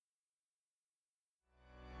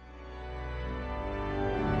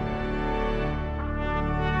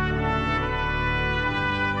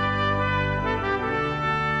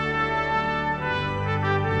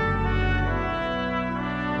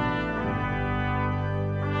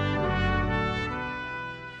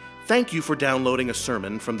Thank you for downloading a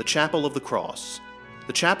sermon from the Chapel of the Cross.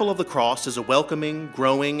 The Chapel of the Cross is a welcoming,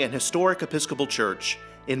 growing, and historic Episcopal church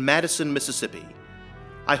in Madison, Mississippi.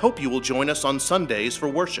 I hope you will join us on Sundays for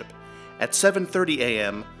worship at 7:30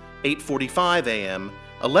 a.m., 8:45 a.m.,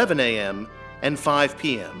 11 a.m., and 5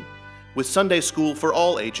 p.m., with Sunday school for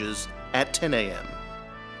all ages at 10 a.m.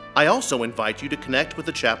 I also invite you to connect with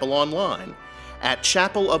the chapel online at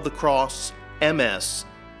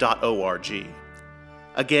chapelofthecrossms.org.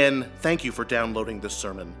 Again, thank you for downloading this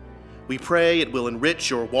sermon. We pray it will enrich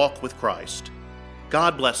your walk with Christ.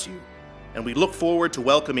 God bless you, and we look forward to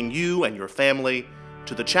welcoming you and your family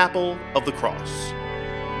to the Chapel of the Cross.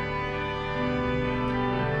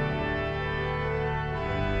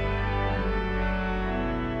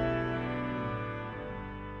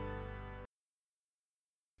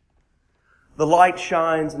 The light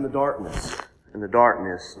shines in the darkness, and the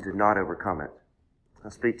darkness did not overcome it. I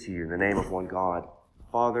speak to you in the name of one God,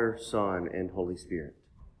 Father, Son, and Holy Spirit.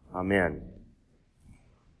 Amen.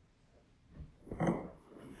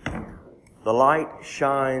 The light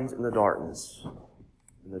shines in the darkness,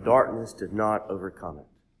 and the darkness did not overcome it.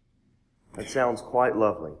 That sounds quite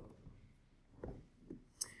lovely.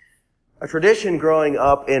 A tradition growing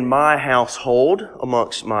up in my household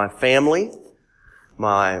amongst my family,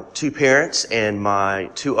 my two parents and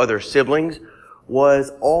my two other siblings,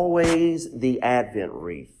 was always the Advent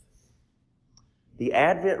wreath. The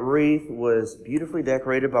Advent wreath was beautifully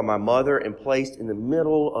decorated by my mother and placed in the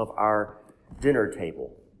middle of our dinner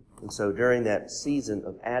table. And so during that season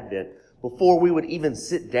of Advent, before we would even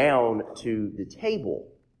sit down to the table,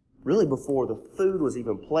 really before the food was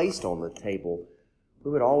even placed on the table,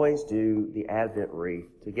 we would always do the Advent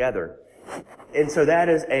wreath together. And so that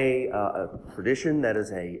is a tradition, that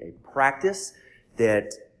is a practice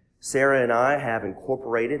that Sarah and I have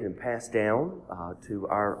incorporated and passed down to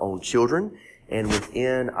our own children and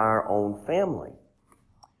within our own family.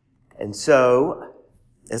 And so,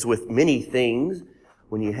 as with many things,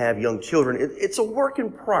 when you have young children, it's a work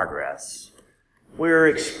in progress. We're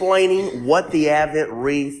explaining what the Advent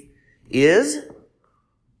wreath is,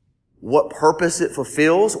 what purpose it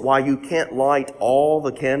fulfills, why you can't light all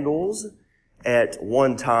the candles at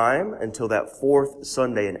one time until that fourth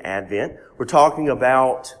Sunday in Advent. We're talking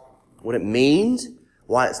about what it means,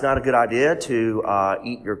 why it's not a good idea to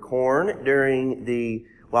eat your corn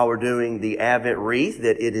while we're doing the Advent wreath,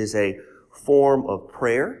 that it is a form of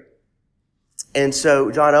prayer. And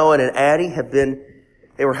so John Owen and Addie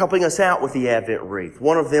they were helping us out with the Advent wreath.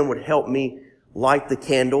 One of them would help me light the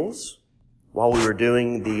candles while we were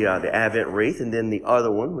doing the Advent wreath, and then the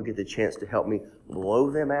other one would get the chance to help me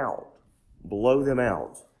blow them out when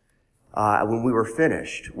we were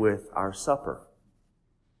finished with our supper.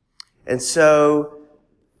 And so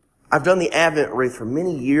I've done the Advent wreath for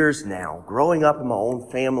many years now, growing up in my own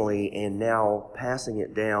family and now passing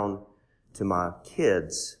it down to my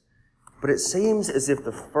kids. But it seems as if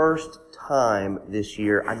the first time this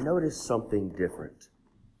year I noticed something different.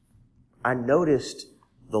 I noticed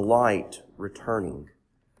the light returning.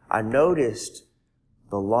 I noticed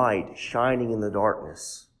the light shining in the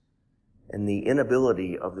darkness and the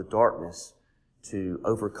inability of the darkness to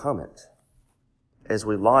overcome it. As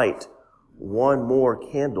we light one more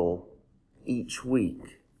candle each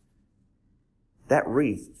week, that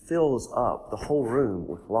wreath fills up the whole room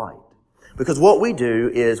with light. Because what we do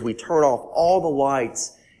is we turn off all the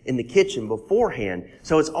lights in the kitchen beforehand,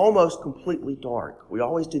 so it's almost completely dark. We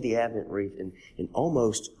always do the Advent wreath in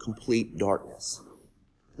almost complete darkness.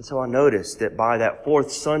 And so I noticed that by that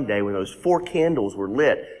fourth Sunday, when those 4 candles were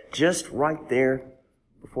lit, just right there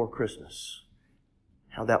before Christmas,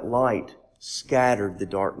 how that light scattered the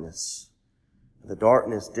darkness. The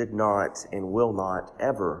darkness did not and will not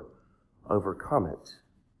ever overcome it.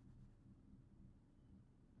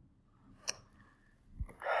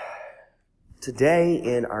 Today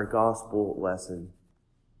in our gospel lesson,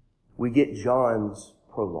 we get John's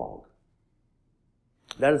prologue.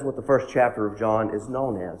 That is what the first chapter of John is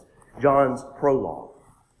known as, John's prologue.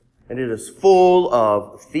 And it is full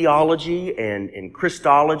of theology and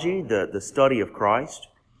Christology, the study of Christ.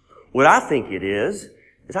 What I think it is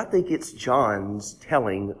I think it's John's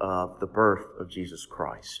telling of the birth of Jesus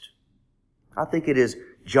Christ. I think it is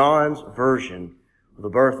John's version of the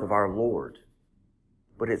birth of our Lord.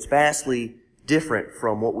 But it's vastly different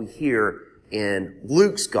from what we hear in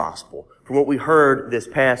Luke's gospel, from what we heard this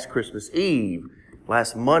past Christmas Eve,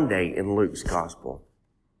 last Monday in Luke's gospel.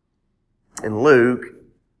 In Luke,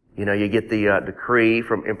 you get the decree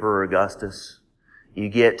from Emperor Augustus. You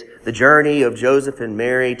get the journey of Joseph and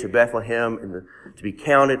Mary to Bethlehem to be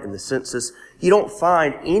counted in the census. You don't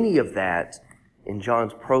find any of that in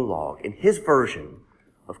John's prologue, in his version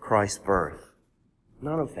of Christ's birth.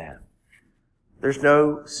 None of that. There's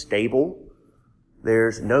no stable.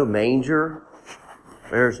 There's no manger.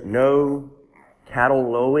 There's no cattle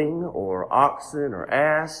lowing or oxen or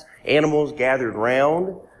ass, animals gathered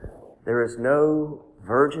round. There is no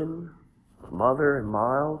virgin, mother and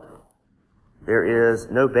mild. There is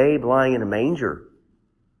no babe lying in a manger.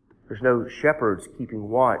 There's no shepherds keeping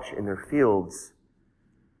watch in their fields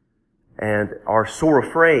and are sore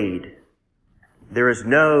afraid. There is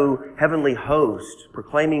no heavenly host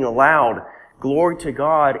proclaiming aloud, "Glory to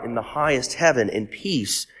God in the highest heaven, and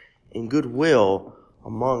peace and goodwill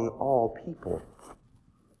among all people."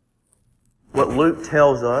 What Luke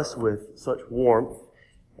tells us with such warmth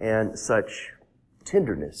and such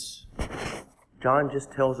tenderness, John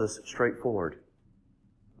just tells us straightforward.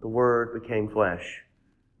 The Word became flesh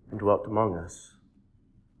and dwelt among us.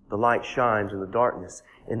 The light shines in the darkness,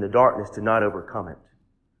 and the darkness did not overcome it.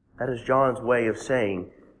 That is John's way of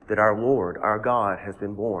saying that our Lord, our God, has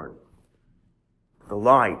been born. The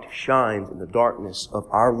light shines in the darkness of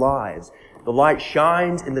our lives. The light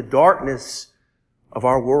shines in the darkness of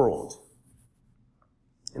our world.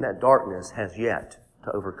 And that darkness has yet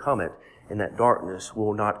to overcome it, and that darkness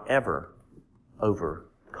will not ever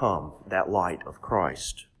overcome that light of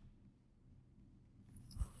Christ.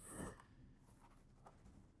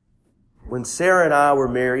 When Sarah and I were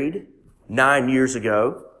married 9 years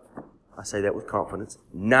ago, I say that with confidence,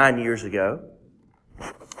 9 years ago,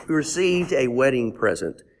 we received a wedding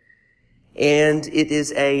present. And it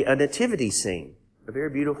is a nativity scene, a very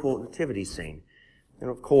beautiful nativity scene. And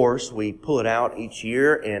of course, we pull it out each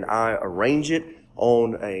year and I arrange it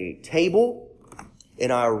on a table.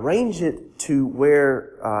 And I arrange it to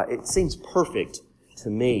where it seems perfect to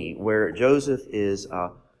me, where Joseph is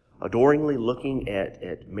adoringly looking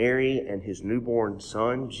at Mary and his newborn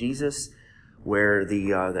son, Jesus, where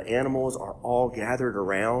the animals are all gathered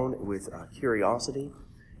around with curiosity.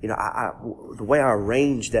 You know, the way I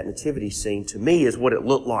arranged that nativity scene to me is what it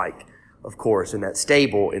looked like, of course, in that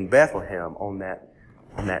stable in Bethlehem on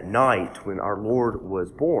that night when our Lord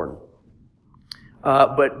was born.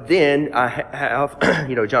 But then I have,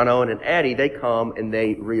 John Owen and Addie, they come and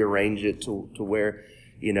they rearrange it to where,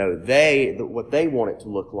 what they want it to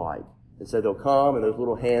look like. And so they'll come and those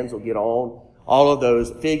little hands will get on all of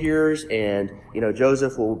those figures and,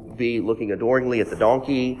 Joseph will be looking adoringly at the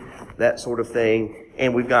donkey, that sort of thing.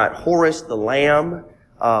 And we've got Horus the lamb.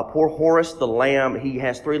 Poor Horus the lamb, he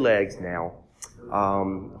has 3 legs now.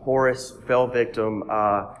 Horus fell victim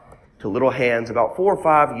to little hands about 4 or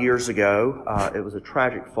 5 years ago. It was a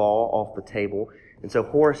tragic fall off the table. And so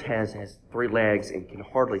Horus has 3 legs and can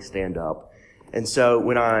hardly stand up. And so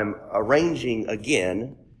when I'm arranging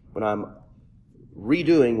again, when I'm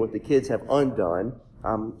redoing what the kids have undone,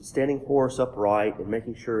 I'm standing Horus upright and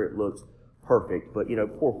making sure it looks perfect. But,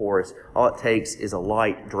 poor Horus, all it takes is a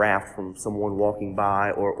light draft from someone walking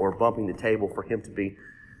by or bumping the table for him to be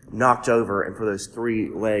knocked over and for those 3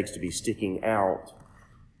 legs to be sticking out.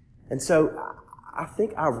 And so I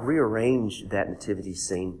think I rearranged that nativity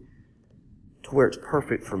scene to where it's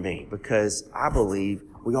perfect for me, because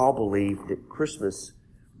we all believe that Christmas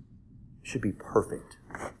should be perfect.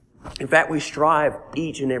 In fact, we strive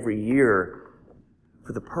each and every year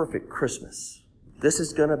for the perfect Christmas. This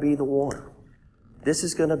is going to be the one. This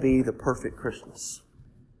is going to be the perfect Christmas.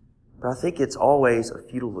 But I think it's always a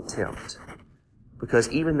futile attempt, because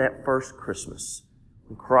even that first Christmas,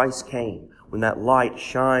 when Christ came, when that light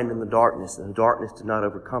shined in the darkness and the darkness did not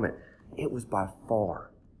overcome it, it was by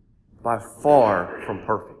far from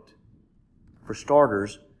perfect. For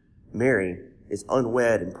starters, Mary is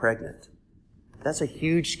unwed and pregnant. That's a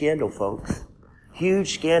huge scandal, folks.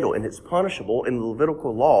 Huge scandal, and it's punishable in the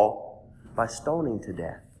Levitical law by stoning to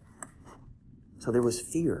death. So there was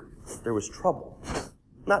fear. There was trouble.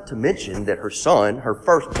 Not to mention that her son, her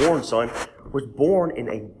firstborn son, was born in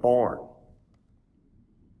a barn.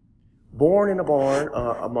 Born in a barn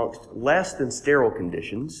amongst less than sterile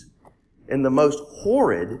conditions, in the most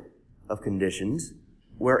horrid of conditions,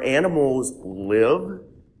 where animals live,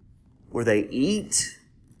 where they eat,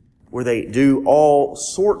 where they do all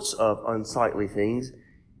sorts of unsightly things,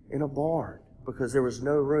 in a barn, because there was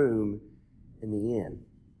no room in the inn.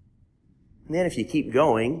 And then if you keep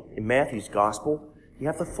going, in Matthew's Gospel, you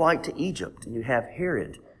have the flight to Egypt, and you have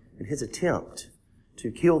Herod and his attempt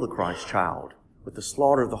to kill the Christ child with the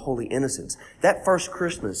slaughter of the holy innocents. That first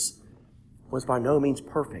Christmas was by no means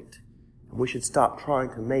perfect, and we should stop trying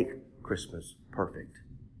to make Christmas perfect.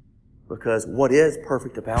 Because what is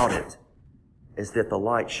perfect about it is that the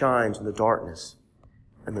light shines in the darkness,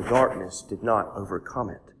 and the darkness did not overcome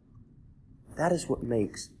it. That is what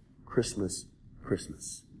makes Christmas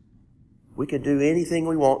Christmas. We could do anything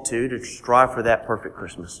we want to strive for that perfect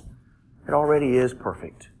Christmas. It already is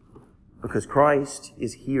perfect because Christ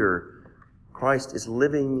is here. Christ is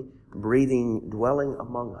living, breathing, dwelling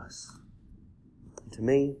among us. And to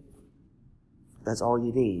me, that's all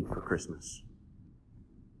you need for Christmas.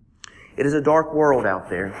 It is a dark world out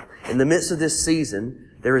there. In the midst of this season,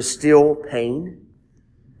 there is still pain.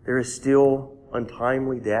 There is still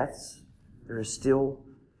untimely deaths. There is still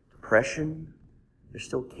depression. There's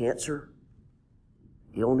still cancer,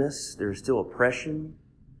 illness. There is still oppression.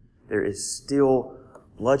 There is still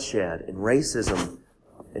bloodshed and racism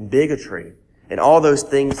and bigotry and all those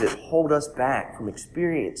things that hold us back from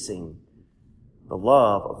experiencing the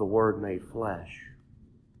love of the Word made flesh.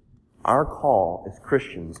 Our call as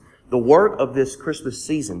Christians, the work of this Christmas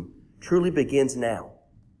season, truly begins now.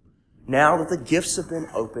 Now that the gifts have been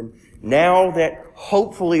opened, now that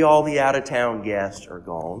hopefully all the out-of-town guests are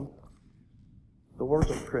gone, the work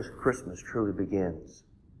of Christmas truly begins.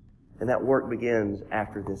 And that work begins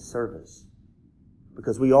after this service.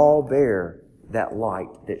 Because we all bear that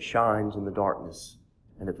light that shines in the darkness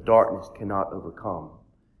and that the darkness cannot overcome.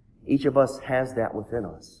 Each of us has that within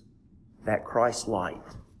us, that Christ light.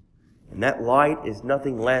 And that light is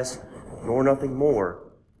nothing less nor nothing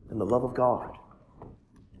more than the love of God.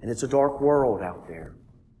 And it's a dark world out there.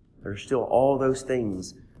 There's still all those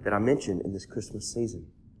things that I mentioned in this Christmas season.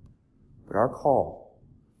 But our call,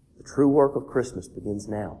 the true work of Christmas, begins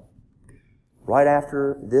now. Right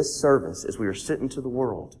after this service, as we are sent into the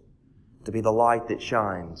world, to be the light that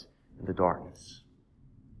shines in the darkness.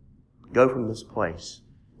 Go from this place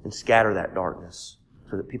and scatter that darkness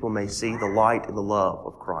so that people may see the light and the love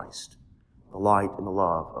of Christ, the light and the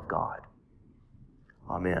love of God.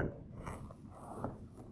 Amen.